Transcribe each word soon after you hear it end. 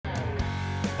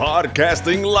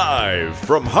Podcasting live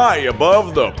from high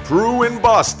above the Prue in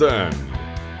Boston.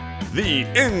 The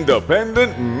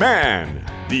Independent Man.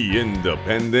 The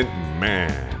Independent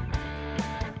Man.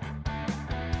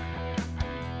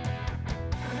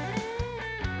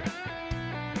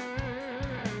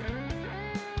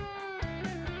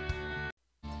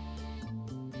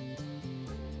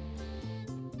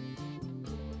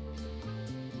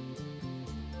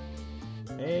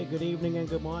 Hey, good evening and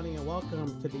good morning and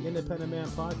welcome to the Independent Man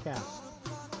Podcast.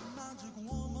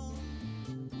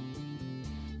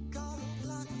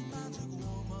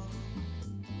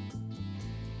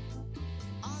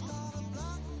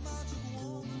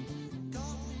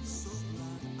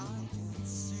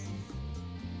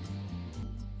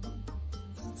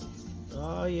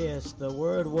 Oh yes, the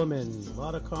word woman. A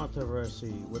lot of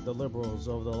controversy with the liberals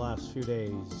over the last few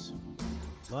days.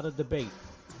 A lot of debate.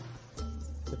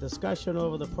 The discussion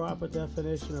over the proper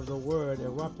definition of the word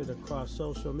erupted across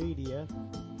social media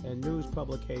and news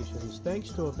publications thanks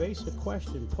to a basic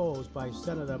question posed by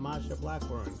Senator Marsha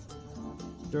Blackburn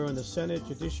during the Senate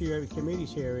Judiciary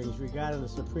Committee's hearings regarding the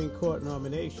Supreme Court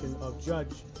nomination of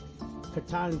Judge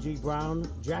Ketanji Brown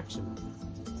Jackson.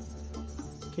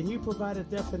 Can you provide a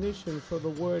definition for the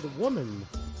word woman?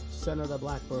 Senator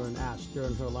Blackburn asked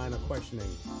during her line of questioning.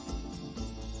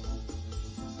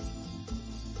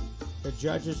 The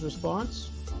judge's response?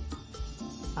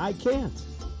 I can't.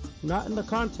 Not in the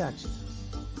context.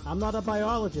 I'm not a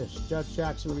biologist, Judge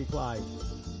Jackson replied.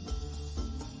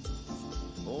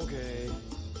 Okay.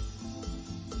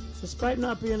 Despite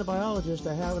not being a biologist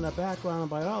or having a background in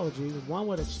biology, one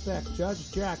would expect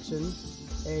Judge Jackson,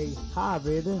 a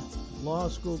Harvard Law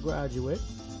School graduate,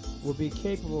 would be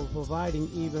capable of providing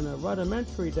even a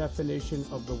rudimentary definition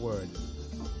of the word.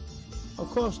 Of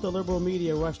course, the liberal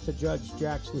media rushed to Judge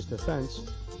Jackson's defense,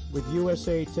 with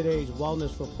USA Today's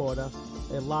wellness reporter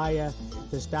Elia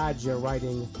Distagia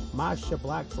writing, Marsha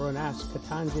Blackburn asked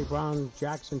Ketanji Brown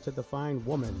Jackson to define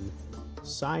woman.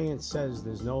 Science says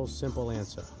there's no simple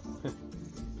answer.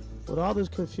 With all this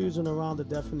confusion around the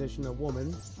definition of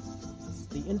woman,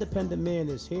 the Independent Man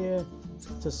is here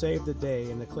to save the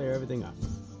day and to clear everything up.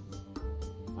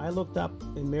 I looked up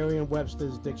in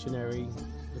Merriam-Webster's dictionary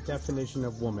the definition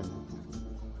of woman,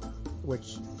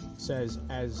 which says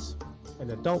as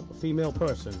an adult female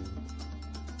person.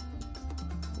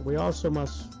 We also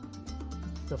must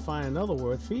define another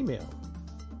word, female.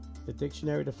 The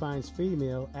dictionary defines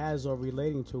female as or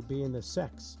relating to being the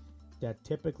sex that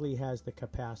typically has the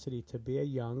capacity to bear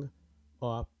young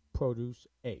or produce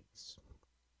eggs.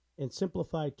 In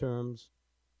simplified terms,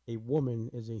 a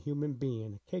woman is a human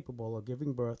being capable of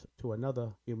giving birth to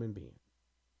another human being.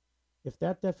 If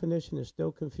that definition is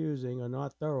still confusing or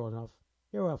not thorough enough,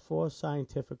 here are 4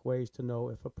 scientific ways to know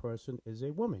if a person is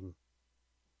a woman.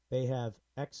 They have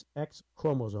XX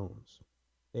chromosomes.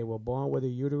 They were born with a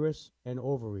uterus and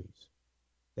ovaries.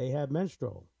 They have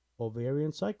menstrual,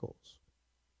 ovarian cycles.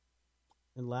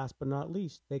 And last but not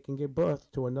least, they can give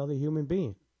birth to another human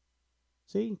being.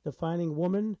 See, defining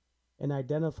woman and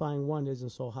identifying one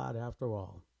isn't so hard after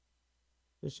all.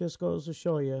 This just goes to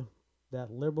show you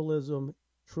that liberalism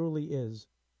truly is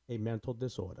a mental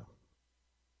disorder.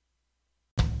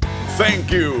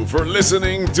 Thank you for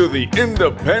listening to The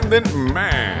Independent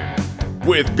Man.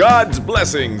 With God's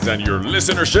blessings and your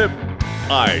listenership,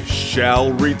 I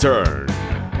shall return.